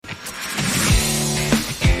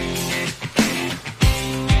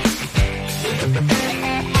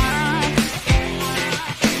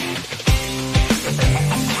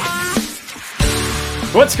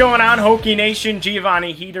What's going on, Hokie Nation?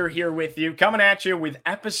 Giovanni Heater here with you, coming at you with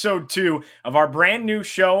episode 2 of our brand new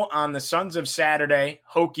show on the Sons of Saturday,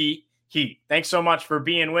 Hokie Heat. Thanks so much for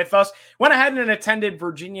being with us. Went ahead and attended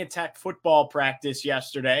Virginia Tech football practice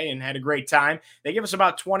yesterday and had a great time. They give us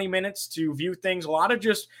about 20 minutes to view things. A lot of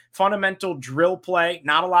just fundamental drill play,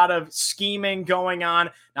 not a lot of scheming going on,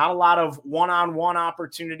 not a lot of one-on-one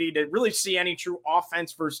opportunity to really see any true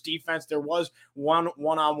offense versus defense. There was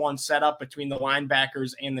one-on-one setup between the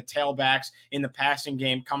linebackers and the tailbacks in the passing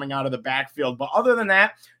game coming out of the backfield. But other than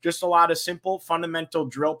that, just a lot of simple fundamental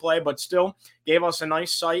drill play, but still gave us a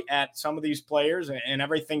nice sight at some of these players and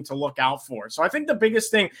everything to look out for. So I think the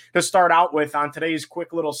biggest thing to start out with on today's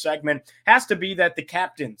quick little segment has to be that the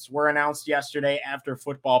captains were announced yesterday after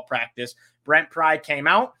football practice. Brent Pry came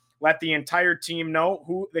out, let the entire team know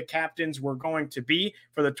who the captains were going to be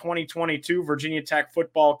for the 2022 Virginia Tech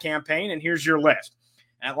football campaign. And here's your list.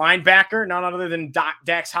 At linebacker, none other than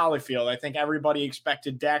Dax Hollifield. I think everybody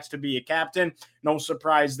expected Dax to be a captain. No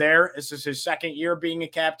surprise there. This is his second year being a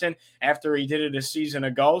captain after he did it a season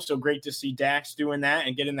ago. So great to see Dax doing that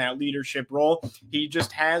and getting that leadership role. He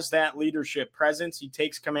just has that leadership presence. He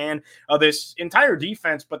takes command of this entire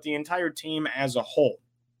defense, but the entire team as a whole.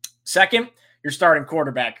 Second, your starting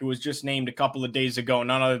quarterback, who was just named a couple of days ago,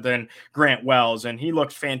 none other than Grant Wells. And he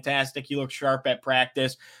looked fantastic. He looked sharp at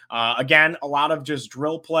practice. Again, a lot of just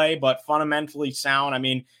drill play, but fundamentally sound. I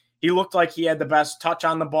mean, he looked like he had the best touch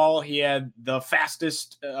on the ball. He had the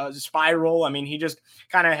fastest spiral. I mean, he just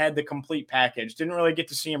kind of had the complete package. Didn't really get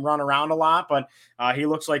to see him run around a lot, but he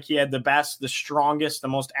looks like he had the best, the strongest, the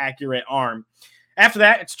most accurate arm. After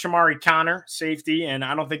that, it's Chamari Connor, safety, and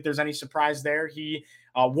I don't think there's any surprise there. He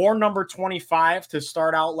wore number 25 to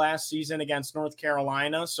start out last season against North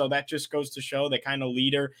Carolina, so that just goes to show the kind of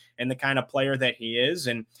leader and the kind of player that he is,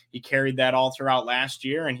 and he carried that all throughout last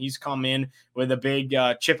year, and he's come in with a big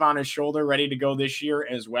chip on his shoulder, ready to go this year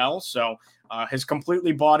as well. So has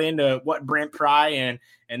completely bought into what Brent Pry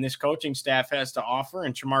and this coaching staff has to offer,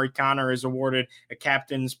 and Chamari Connor is awarded a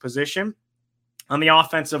captain's position. On the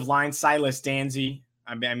offensive line, Silas Danzy.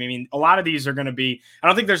 I mean, a lot of these are going to be – I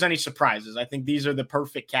don't think there's any surprises. I think these are the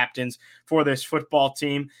perfect captains for this football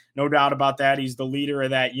team. No doubt about that. He's the leader of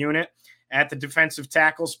that unit. At the defensive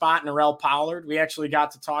tackle spot, Norrell Pollard. We actually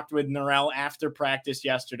got to talk with Norrell after practice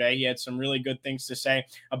yesterday. He had some really good things to say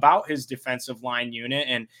about his defensive line unit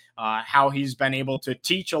and how he's been able to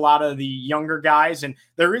teach a lot of the younger guys. And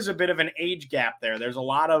there is a bit of an age gap there. There's a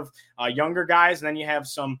lot of younger guys, and then you have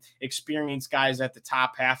some experienced guys at the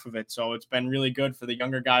top half of it. So it's been really good for the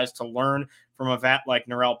younger guys to learn from a vet like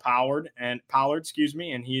Norrell Pollard, and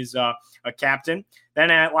he's a captain.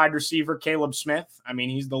 Then at wide receiver, Caleb Smith. I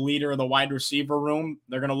mean, he's the leader of the wide receiver room.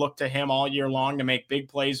 They're going to look to him all year long to make big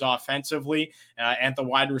plays offensively at the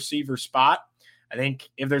wide receiver spot. I think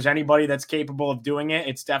if there's anybody that's capable of doing it,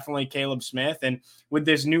 it's definitely Caleb Smith. And with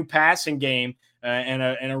this new passing game and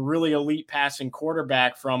a really elite passing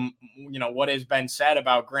quarterback from, what has been said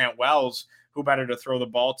about Grant Wells, who better to throw the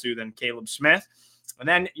ball to than Caleb Smith? And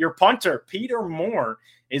then your punter, Peter Moore,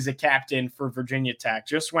 is a captain for Virginia Tech.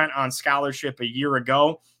 Just went on scholarship a year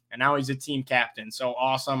ago, and now he's a team captain. So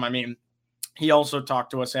awesome. I mean, he also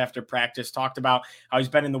talked to us after practice, talked about how he's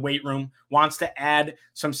been in the weight room, wants to add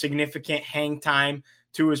some significant hang time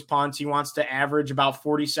to his punts. He wants to average about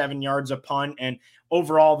 47 yards a punt. And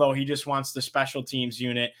overall, though, he just wants the special teams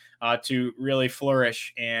unit to really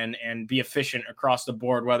flourish and be efficient across the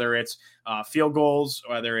board, whether it's field goals,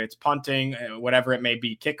 whether it's punting, whatever it may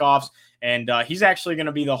be, kickoffs. And he's actually going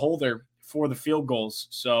to be the holder for the field goals.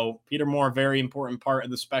 So Peter Moore, a very important part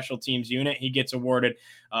of the special teams unit. He gets awarded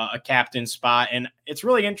a captain spot. And it's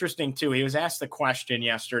really interesting, too. He was asked the question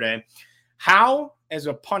yesterday, how, as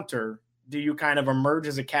a punter, do you kind of emerge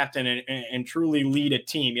as a captain and truly lead a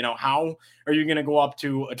team? How are you going to go up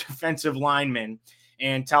to a defensive lineman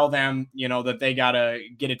and tell them, that they got to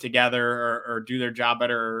get it together or do their job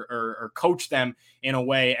better or coach them in a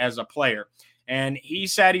way as a player? And he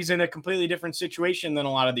said he's in a completely different situation than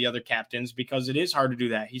a lot of the other captains because it is hard to do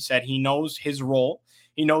that. He said he knows his role.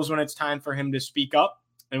 He knows when it's time for him to speak up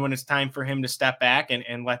and when it's time for him to step back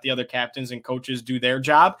and let the other captains and coaches do their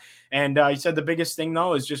job. And he said the biggest thing,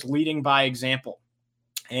 though, is just leading by example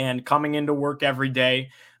and coming into work every day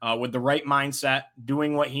with the right mindset,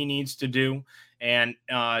 doing what he needs to do, and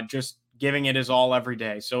just giving it his all every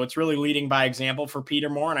day. So it's really leading by example for Peter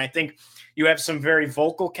Moore. And I think you have some very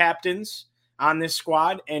vocal captains on this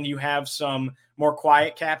squad, and you have some more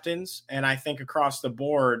quiet captains. And I think across the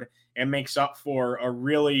board, it makes up for a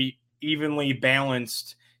really evenly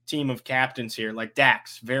balanced team of captains here. Like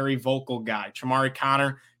Dax, very vocal guy. Chamari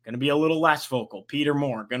Connor, going to be a little less vocal. Peter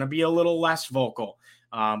Moore, going to be a little less vocal.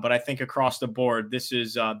 But I think across the board, this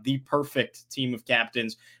is the perfect team of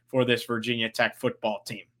captains for this Virginia Tech football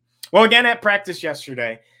team. Well, again, at practice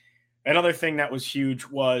yesterday, another thing that was huge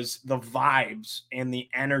was the vibes and the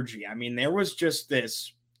energy. I mean, there was just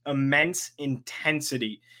this immense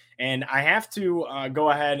intensity. And I have to go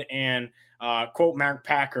ahead and quote Mark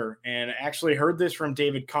Packer, and actually heard this from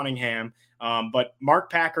David Cunningham. But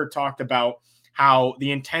Mark Packer talked about how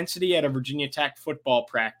the intensity at a Virginia Tech football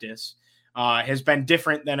practice has been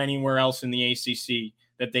different than anywhere else in the ACC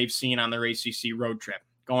that they've seen on their ACC road trip,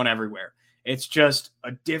 going everywhere. It's just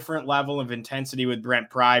a different level of intensity with Brent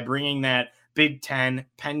Pry, bringing that Big Ten,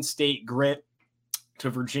 Penn State grit to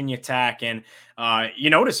Virginia Tech. And you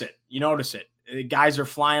notice it. You notice it. The guys are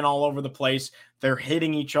flying all over the place. They're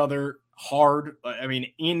hitting each other hard. I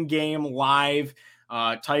mean, in-game, live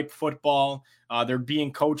type football. They're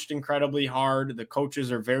being coached incredibly hard. The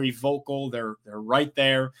coaches are very vocal. They're right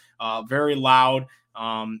there, very loud.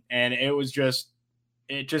 And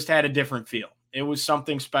it just had a different feel. It was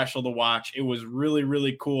something special to watch. It was really,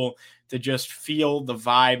 really cool to just feel the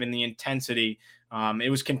vibe and the intensity. It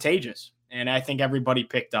was contagious, and I think everybody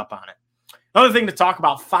picked up on it. Another thing to talk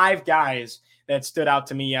about, 5 guys that stood out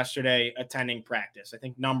to me yesterday attending practice. I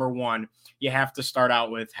think number one, you have to start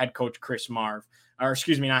out with head coach Chris Marve. Or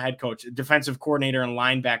excuse me, not head coach, defensive coordinator and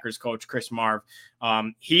linebackers coach Chris Marve.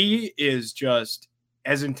 He is just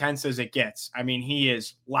as intense as it gets. I mean, he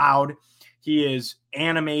is loud. He is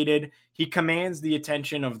animated. He commands the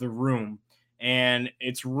attention of the room. And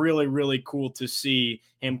it's really, really cool to see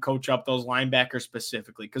him coach up those linebackers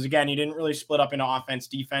specifically. Because, again, he didn't really split up into offense,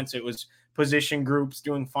 defense. It was position groups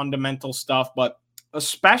doing fundamental stuff. But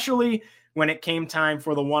especially when it came time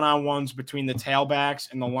for the one-on-ones between the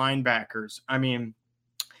tailbacks and the linebackers. I mean,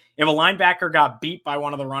 if a linebacker got beat by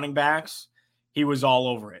one of the running backs, he was all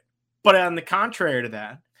over it. But on the contrary to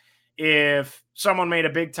that, if someone made a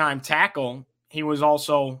big-time tackle, he was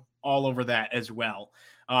also all over that as well.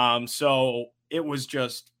 So it was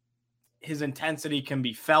just, his intensity can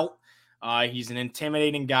be felt. He's an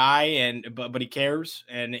intimidating guy, but he cares,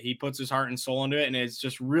 and he puts his heart and soul into it. And it's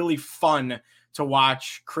just really fun to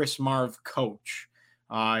watch Chris Marve coach.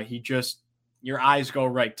 Your eyes go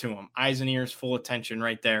right to him. Eyes and ears, full attention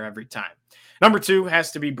right there every time. Number 2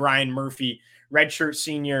 has to be Brian Murphy, redshirt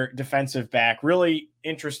senior defensive back. Really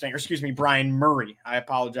interesting. Or excuse me, Brian Murray. I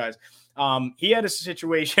apologize. He had a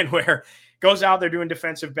situation where goes out there doing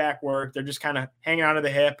defensive back work. They're just kind of hanging out of the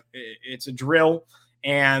hip. It's a drill.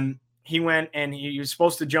 And he went and he was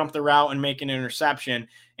supposed to jump the route and make an interception,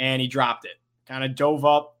 and he dropped it. Kind of dove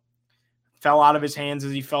up, fell out of his hands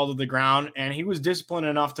as he fell to the ground, and he was disciplined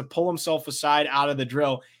enough to pull himself aside out of the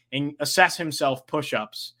drill and assess himself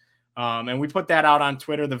push-ups. And we put that out on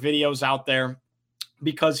Twitter. The video's out there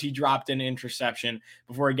because he dropped an interception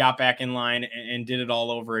before he got back in line and did it all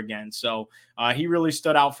over again. So he really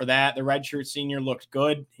stood out for that. The redshirt senior looked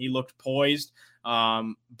good. He looked poised,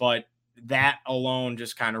 but that alone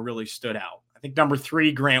just kind of really stood out. I think number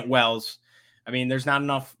 3, Grant Wells. I mean, there's not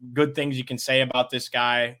enough good things you can say about this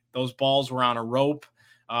guy. Those balls were on a rope.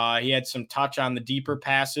 He had some touch on the deeper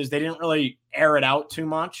passes. They didn't really air it out too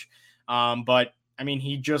much. But, I mean,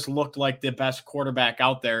 he just looked like the best quarterback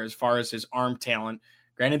out there as far as his arm talent.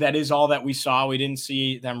 Granted, that is all that we saw. We didn't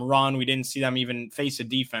see them run. We didn't see them even face a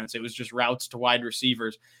defense. It was just routes to wide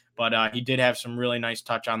receivers. But he did have some really nice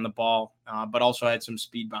touch on the ball, but also had some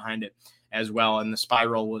speed behind it as well. And the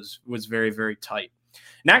spiral was very, very tight.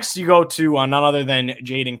 Next, you go to none other than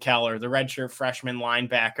Jaden Keller, the redshirt freshman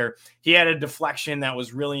linebacker. He had a deflection that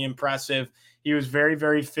was really impressive. He was very,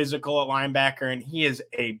 very physical at linebacker, and he is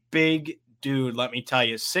a big dude, let me tell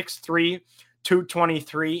you. 6'3",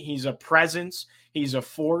 223. He's a presence. He's a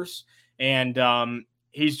force. And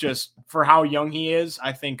he's just, for how young he is,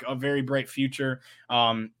 I think a very bright future.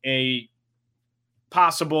 A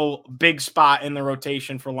possible big spot in the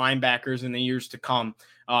rotation for linebackers in the years to come.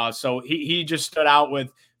 So he just stood out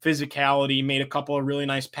with physicality, made a couple of really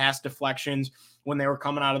nice pass deflections when they were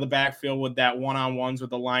coming out of the backfield with that one-on-ones with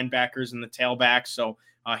the linebackers and the tailbacks. So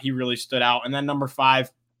he really stood out. And then number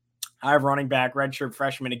 5, I have running back, redshirt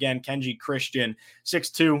freshman again, Kenji Christian,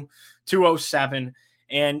 6'2", 207.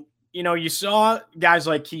 And, you know, you saw guys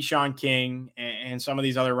like Keyshawn King and some of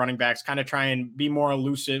these other running backs kind of try and be more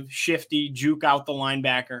elusive, shifty, juke out the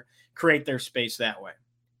linebacker, create their space that way.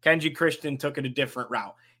 Kenji Christian took it a different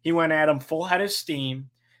route. He went at them full head of steam,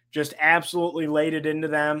 just absolutely laid it into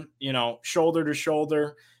them, you know, shoulder to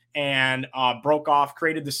shoulder, and broke off,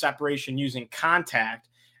 created the separation using contact,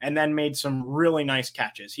 and then made some really nice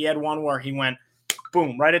catches. He had one where he went,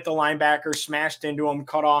 boom, right at the linebacker, smashed into him,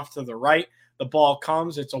 cut off to the right. the ball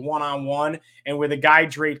comes, it's a one-on-one, and with a guy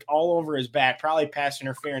draped all over his back, probably pass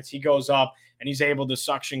interference, he goes up and he's able to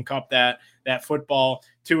suction cup that football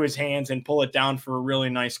to his hands and pull it down for a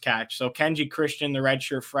really nice catch. So Kenji Christian, the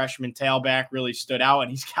redshirt freshman tailback, really stood out,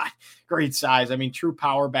 and he's got great size. I mean, true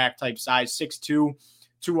power back type size, 6'2",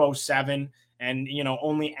 207, and,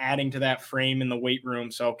 only adding to that frame in the weight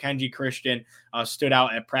room. So Kenji Christian stood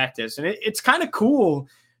out at practice. And it's kind of cool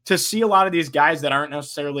to see a lot of these guys that aren't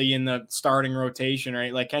necessarily in the starting rotation,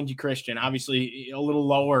 right? Like Kenji Christian, obviously a little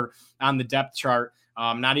lower on the depth chart,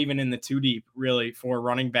 not even in the 2 deep really for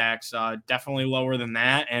running backs, definitely lower than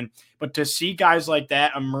that. But to see guys like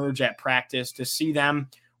that emerge at practice, to see them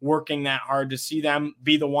working that hard, to see them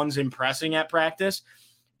be the ones impressing at practice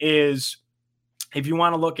is, if you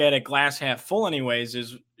want to look at it glass half full anyways,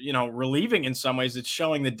 is, relieving in some ways. It's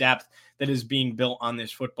showing the depth that is being built on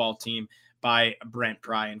this football team by Brent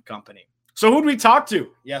Pry and company. So who'd we talk to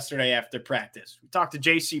yesterday after practice? We talked to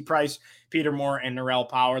J.C. Price, Peter Moore, and Norrell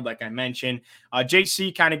Pollard, like I mentioned.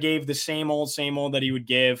 J.C. kind of gave the same old that he would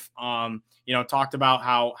give. Talked about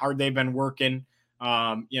how hard they've been working.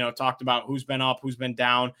 Talked about who's been up, who's been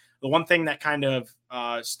down. The one thing that kind of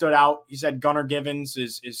stood out, he said Gunnar Givens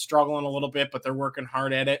is struggling a little bit, but they're working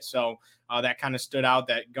hard at it. So that kind of stood out,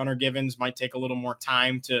 that Gunnar Givens might take a little more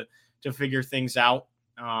time to figure things out.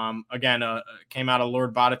 Came out of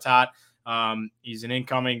Lord Botetourt. He's an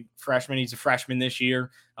incoming freshman. He's a freshman this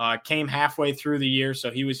year. Came halfway through the year,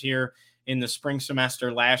 so he was here in the spring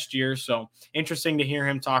semester last year. So interesting to hear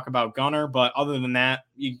him talk about Gunnar. But other than that,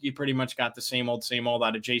 you pretty much got the same old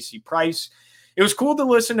out of J.C. Price. It was cool to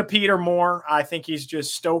listen to Peter Moore. I think he's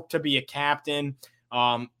just stoked to be a captain.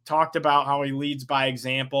 Talked about how he leads by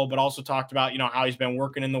example, but also talked about, how he's been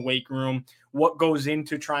working in the weight room, what goes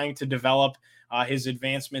into trying to develop his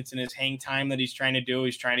advancements and his hang time that he's trying to do.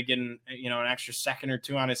 He's trying to get an extra second or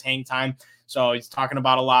two on his hang time. So he's talking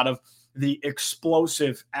about a lot of the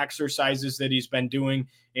explosive exercises that he's been doing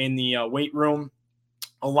in the weight room.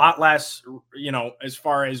 A lot less, as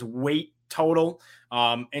far as weight total.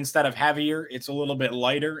 Instead of heavier, it's a little bit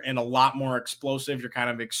lighter and a lot more explosive. You're kind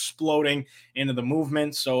of exploding into the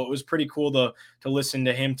movement. So it was pretty cool to listen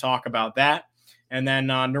to him talk about that. And then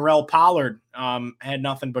Norrell Pollard had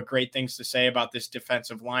nothing but great things to say about this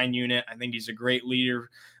defensive line unit. I think he's a great leader,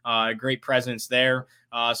 great presence there.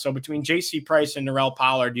 So between J.C. Price and Norrell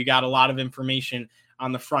Pollard, you got a lot of information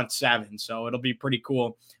on the front seven. So it'll be pretty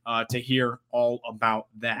cool to hear all about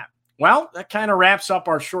that. Well, that kind of wraps up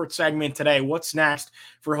our short segment today. What's next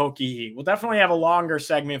for Hokie Heat? We'll definitely have a longer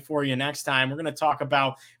segment for you next time. We're going to talk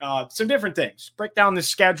about some different things, break down the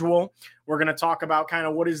schedule. We're going to talk about kind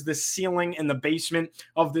of what is the ceiling and the basement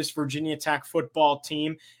of this Virginia Tech football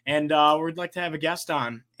team. And we'd like to have a guest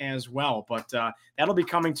on as well. But that'll be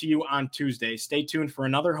coming to you on Tuesday. Stay tuned for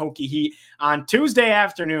another Hokie Heat on Tuesday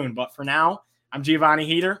afternoon. But for now, I'm Giovanni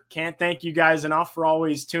Heater. Can't thank you guys enough for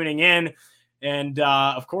always tuning in. And,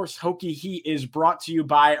 of course, Hokie Heat is brought to you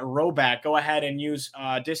by Rhoback. Go ahead and use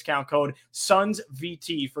discount code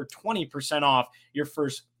SUNSVT for 20% off your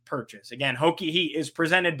first purchase. Again, Hokie Heat is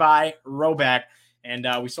presented by Rhoback. And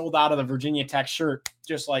we sold out of the Virginia Tech shirt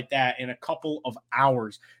just like that in a couple of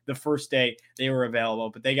hours the first day they were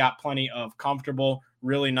available. But they got plenty of comfortable,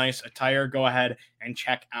 really nice attire. Go ahead and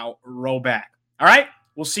check out Rhoback. All right,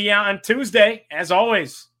 we'll see you on Tuesday. As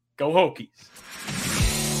always, go Hokies.